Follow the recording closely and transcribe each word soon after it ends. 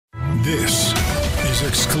This is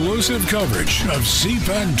exclusive coverage of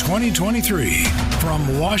CPAC 2023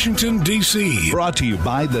 from Washington, D.C. Brought to you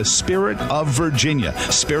by the Spirit of Virginia,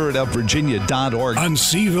 spiritofvirginia.org. On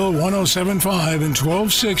Seville 107.5 and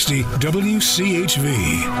 1260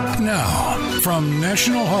 WCHV. Now, from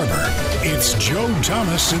National Harbor, it's Joe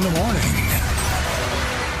Thomas in the morning.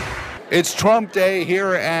 It's Trump Day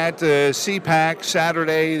here at CPAC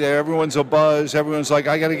Saturday. Everyone's abuzz. Everyone's like,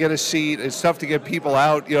 I got to get a seat. It's tough to get people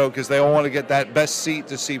out, because they all want to get that best seat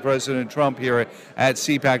to see President Trump here at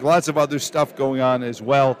CPAC. Lots of other stuff going on as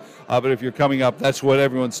well. But if you're coming up, that's what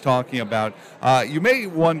everyone's talking about. You may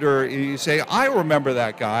wonder, you say, I remember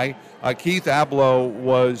that guy. Keith Abloh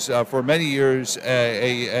was for many years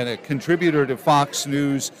a contributor to Fox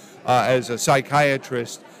News as a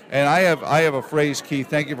psychiatrist. And I have a phrase, Keith,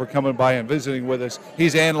 thank you for coming by and visiting with us.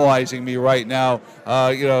 He's analyzing me right now.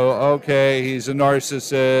 Okay, he's a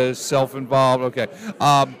narcissist, self-involved, okay.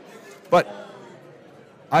 But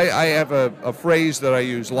I have a phrase that I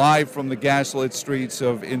use, live from the gaslit streets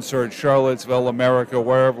of insert Charlottesville, America,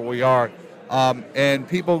 wherever we are. And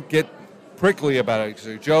people get prickly about it.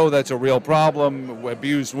 Say, Joe, that's a real problem,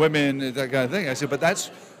 abused women, that kind of thing. I said, but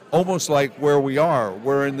that's almost like where we are.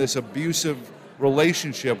 We're in this abusive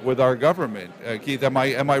relationship with our government. Keith, am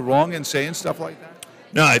I wrong in saying stuff like that?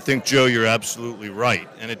 No, I think, Joe, you're absolutely right.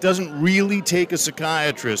 And it doesn't really take a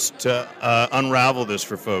psychiatrist to unravel this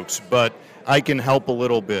for folks, but I can help a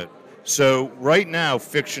little bit. So right now,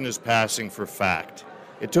 fiction is passing for fact.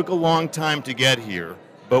 It took a long time to get here,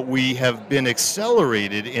 but we have been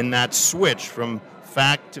accelerated in that switch from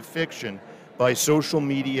fact to fiction by social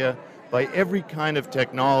media, by every kind of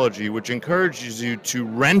technology, which encourages you to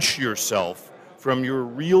wrench yourself from your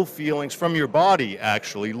real feelings, from your body,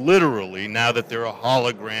 actually, literally, now that there are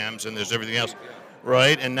holograms and there's everything else,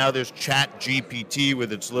 right? And now there's ChatGPT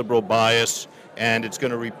with its liberal bias, and it's going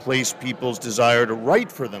to replace people's desire to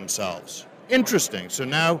write for themselves. Interesting. So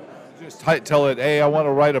now, just tell it, hey, I want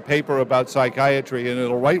to write a paper about psychiatry, and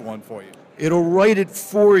it'll write one for you. It'll write it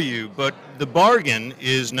for you, but the bargain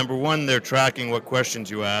is, number one, they're tracking what questions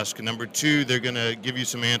you ask, and number two, they're going to give you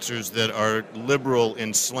some answers that are liberal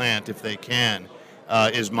in slant, if they can,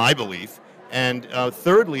 is my belief. And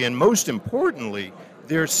thirdly, and most importantly,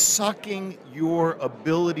 they're sucking your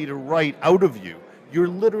ability to write out of you. You're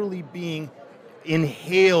literally being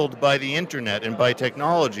inhaled by the internet and by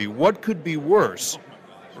technology. What could be worse,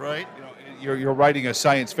 right? You're writing a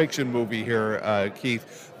science fiction movie here,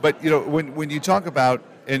 Keith. But when you talk about,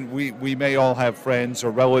 and we may all have friends or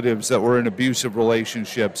relatives that were in abusive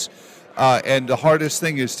relationships, and the hardest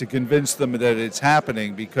thing is to convince them that it's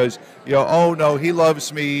happening because oh no, he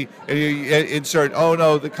loves me, and you insert, oh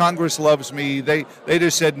no, the Congress loves me. They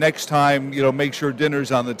just said next time make sure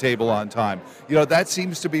dinner's on the table on time. That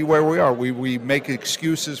seems to be where we are. We make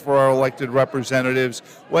excuses for our elected representatives.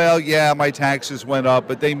 Well, yeah, my taxes went up,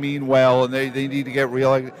 but they mean well, and they need to get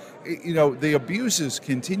reelected. The abuses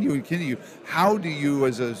continue and continue. How do you,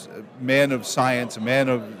 as a man of science, a man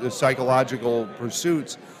of psychological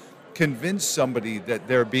pursuits, convince somebody that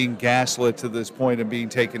they're being gaslit to this point and being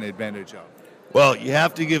taken advantage of? Well, you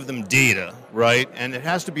have to give them data, right? And it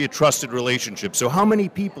has to be a trusted relationship. So how many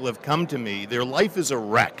people have come to me, their life is a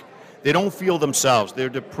wreck. They don't feel themselves. They're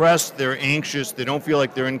depressed. They're anxious. They don't feel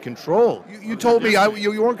like they're in control. You told me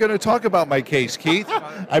you weren't going to talk about my case, Keith.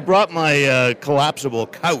 I brought my collapsible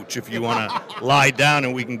couch if you want to lie down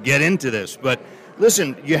and we can get into this. But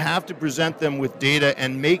listen, you have to present them with data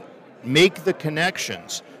and make the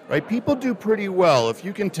connections, right? People do pretty well. If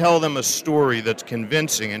you can tell them a story that's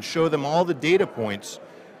convincing and show them all the data points,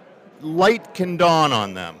 light can dawn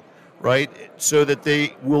on them. Right, so that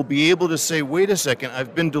they will be able to say, wait a second,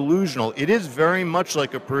 I've been delusional. It is very much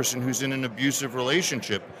like a person who's in an abusive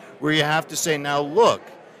relationship where you have to say, now look,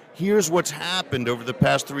 here's what's happened over the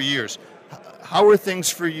past 3 years. How are things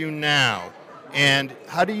for you now? And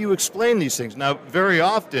how do you explain these things? Now, very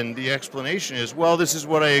often the explanation is, well, this is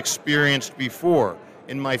what I experienced before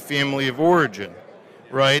in my family of origin,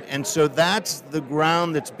 right? And so that's the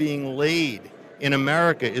ground that's being laid in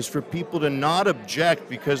America, is for people to not object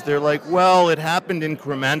because they're like, well, it happened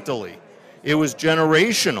incrementally. It was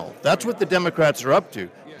generational. That's what the Democrats are up to,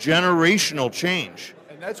 generational change.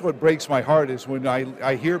 And that's what breaks my heart is when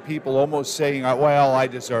I hear people almost saying, well, I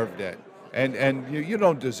deserved it. And you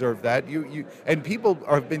don't deserve that. You and people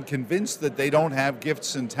have been convinced that they don't have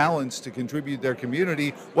gifts and talents to contribute to their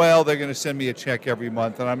community. Well, they're going to send me a check every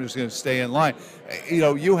month, and I'm just going to stay in line.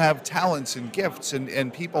 You have talents and gifts,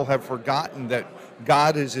 and people have forgotten that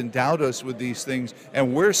God has endowed us with these things,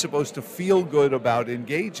 and we're supposed to feel good about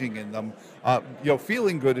engaging in them.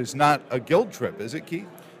 Feeling good is not a guilt trip, is it, Keith?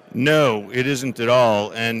 No, it isn't at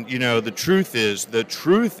all. And the truth is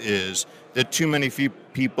that too many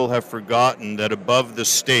people have forgotten that above the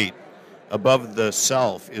state, above the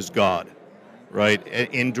self, is God, right?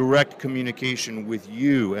 In direct communication with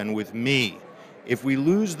you and with me. If we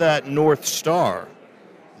lose that North Star,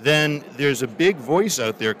 then there's a big voice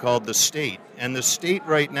out there called the state. And the state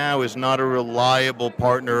right now is not a reliable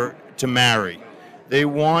partner to marry. They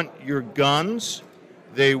want your guns.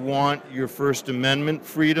 They want your First Amendment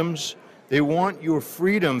freedoms. They want your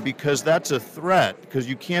freedom because that's a threat, because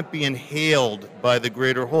you can't be inhaled by the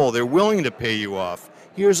greater whole. They're willing to pay you off.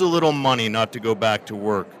 Here's a little money not to go back to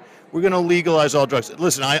work. We're going to legalize all drugs.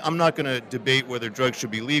 Listen, I'm not going to debate whether drugs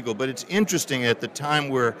should be legal, but it's interesting at the time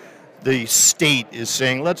where the state is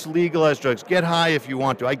saying, let's legalize drugs, get high if you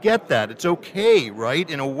want to. I get that. It's okay, right,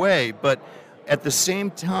 in a way, but at the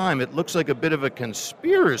same time, it looks like a bit of a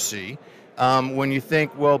conspiracy when you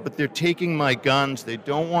think, well, but they're taking my guns, they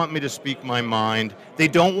don't want me to speak my mind, they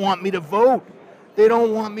don't want me to vote. They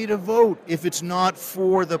don't want me to vote if it's not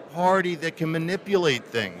for the party that can manipulate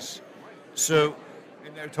things. So...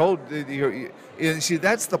 And they're told, see,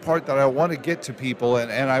 that's the part that I want to get to people,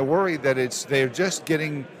 and I worry that they're just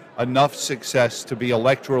getting enough success to be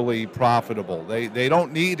electorally profitable. They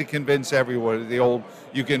don't need to convince everyone.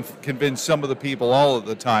 You can convince some of the people all of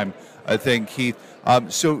the time, I think, Keith.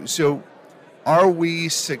 So are we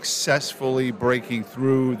successfully breaking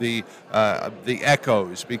through the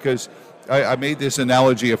echoes? Because I made this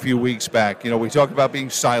analogy a few weeks back. We talked about being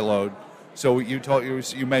siloed. So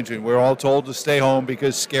you mentioned we're all told to stay home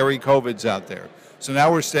because scary COVID's out there. So now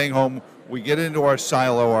we're staying home. We get into our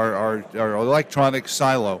silo, our electronic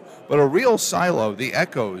silo. But a real silo, the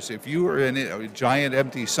echoes, if you are in a giant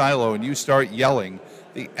empty silo and you start yelling,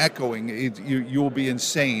 the echoing, you will be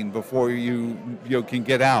insane before you can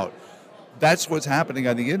get out. That's what's happening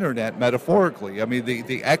on the internet metaphorically. I mean,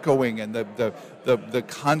 the echoing and the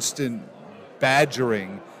constant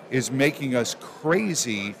badgering is making us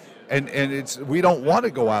crazy. And we don't want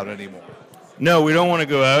to go out anymore. No, we don't want to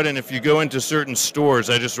go out. And if you go into certain stores,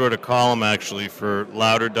 I just wrote a column actually for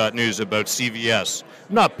louder.news about CVS.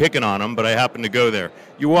 I'm not picking on them, but I happen to go there.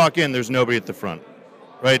 You walk in, there's nobody at the front,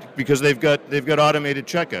 right? Because they've got automated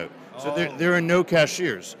checkout. So there are no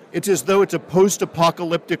cashiers. It's as though it's a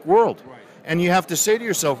post-apocalyptic world. Right. And you have to say to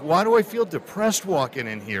yourself, why do I feel depressed walking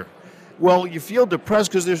in here? Well, you feel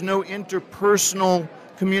depressed because there's no interpersonal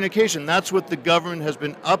communication. That's what the government has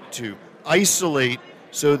been up to. Isolate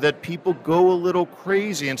so that people go a little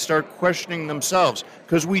crazy and start questioning themselves.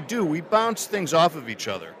 Because we bounce things off of each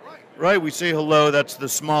other, right? We say hello, that's the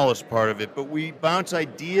smallest part of it, but we bounce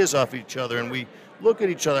ideas off each other and we look at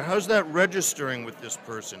each other. How's that registering with this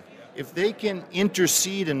person? If they can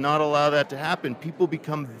intercede and not allow that to happen, people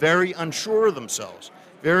become very unsure of themselves,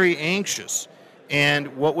 very anxious.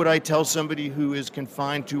 And what would I tell somebody who is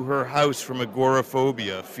confined to her house from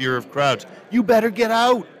agoraphobia, fear of crowds? You better get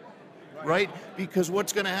out, right? Because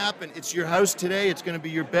what's going to happen? It's your house today. It's going to be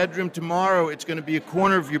your bedroom tomorrow. It's going to be a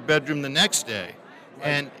corner of your bedroom the next day.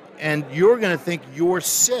 Right. And you're going to think you're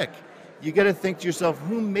sick. You got to think to yourself,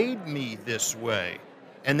 who made me this way?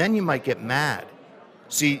 And then you might get mad.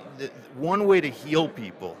 See, one way to heal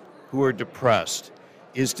people who are depressed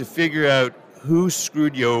is to figure out who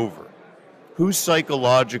screwed you over. Who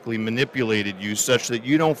psychologically manipulated you such that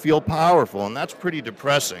you don't feel powerful, and that's pretty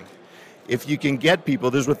depressing. If you can get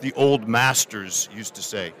people, this is what the old masters used to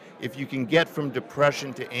say, if you can get from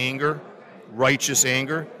depression to anger, righteous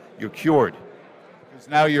anger, you're cured. Because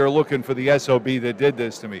now you're looking for the SOB that did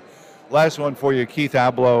this to me. Last one for you, Keith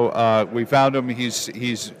Ablow. We found him.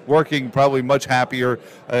 He's working probably much happier.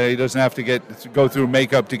 He doesn't have to go through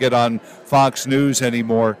makeup to get on Fox News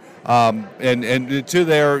anymore. And to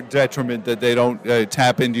their detriment that they don't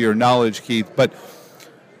tap into your knowledge, Keith. But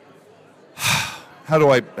how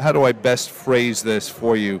do I best phrase this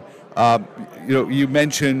for you? You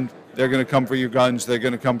mentioned they're going to come for your guns. They're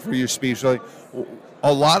going to come for your speech. Like,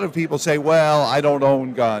 a lot of people say, well, I don't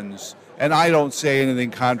own guns. And I don't say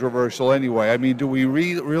anything controversial anyway. I mean, do we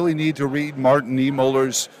really need to read Martin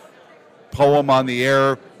Niemöller's poem on the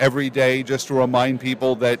air every day just to remind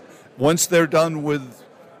people that once they're done with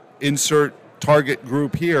insert target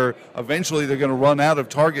group here, eventually they're going to run out of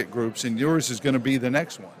target groups, and yours is going to be the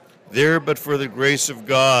next one? There, but for the grace of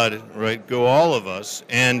God, right, go all of us.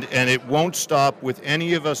 And it won't stop with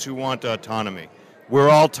any of us who want autonomy.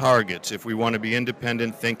 We're all targets. If we want to be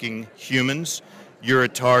independent thinking humans, you're a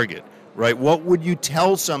target. Right? What would you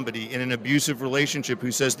tell somebody in an abusive relationship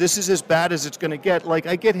who says, this is as bad as it's going to get? Like,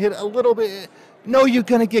 I get hit a little bit. No, you're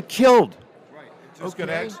going to get killed. Right. It's just going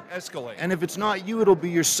to escalate. And if it's not you, it'll be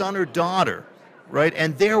your son or daughter. right?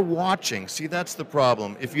 And they're watching. See, that's the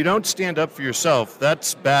problem. If you don't stand up for yourself,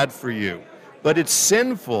 that's bad for you. But it's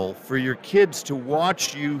sinful for your kids to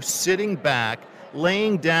watch you sitting back,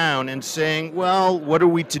 laying down and saying, well, what are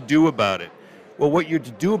we to do about it? Well, what you're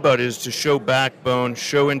to do about it is to show backbone,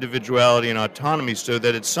 show individuality and autonomy so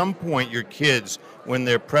that at some point your kids, when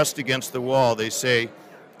they're pressed against the wall, they say,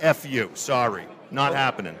 F you, sorry, not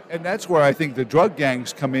happening. And that's where I think the drug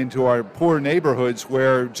gangs come into our poor neighborhoods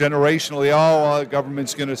where generationally, the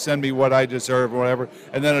government's going to send me what I deserve or whatever.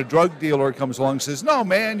 And then a drug dealer comes along and says, no,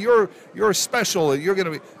 man, you're special. You're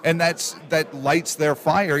going to be, and that lights their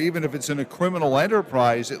fire, even if it's in a criminal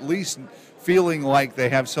enterprise, at least feeling like they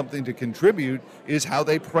have something to contribute is how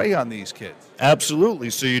they prey on these kids. Absolutely.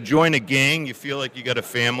 So you join a gang, you feel like you got a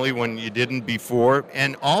family when you didn't before,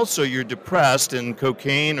 and also you're depressed, and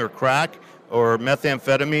cocaine or crack or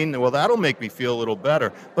methamphetamine, well, that'll make me feel a little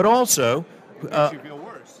better. But also, It makes you feel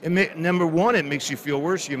worse. Number one, it makes you feel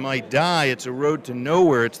worse. You might die. It's a road to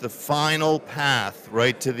nowhere. It's the final path,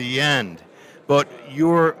 right to the end. But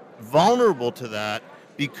you're vulnerable to that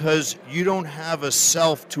because you don't have a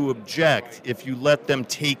self to object if you let them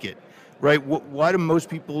take it, right? Why do most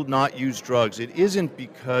people not use drugs? It isn't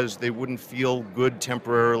because they wouldn't feel good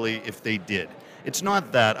temporarily if they did. It's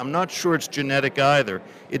not that. I'm not sure it's genetic either.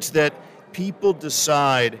 It's that people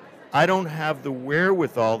decide, I don't have the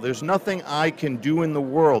wherewithal. There's nothing I can do in the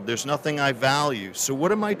world. There's nothing I value. So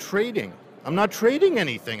what am I trading? I'm not trading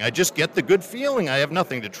anything. I just get the good feeling. I have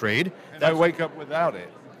nothing to trade. And I wake up without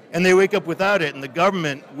it. And they wake up without it, and the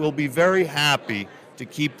government will be very happy to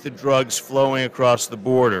keep the drugs flowing across the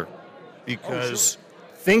border because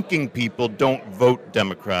thinking people don't vote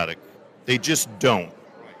Democratic. They just don't.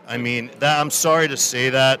 I mean, I'm sorry to say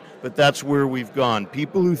that, but that's where we've gone.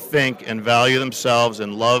 People who think and value themselves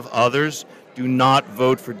and love others do not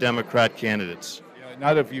vote for Democrat candidates. Yeah,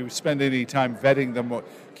 not if you spend any time vetting them.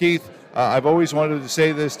 Keith, I've always wanted to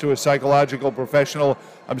say this to a psychological professional.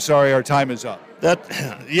 I'm sorry, our time is up.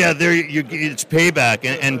 It's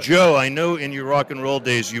payback. And Joe, I know in your rock and roll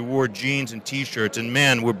days you wore jeans and T-shirts, and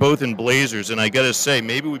man, we're both in blazers. And I got to say,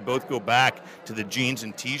 maybe we both go back to the jeans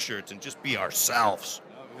and T-shirts and just be ourselves.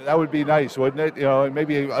 That would be nice, wouldn't it? You know, and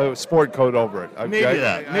maybe a sport coat over it. Maybe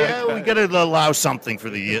that. We got to allow something for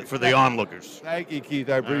the onlookers. Thank you, Keith.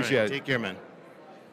 I appreciate it. Take care, man.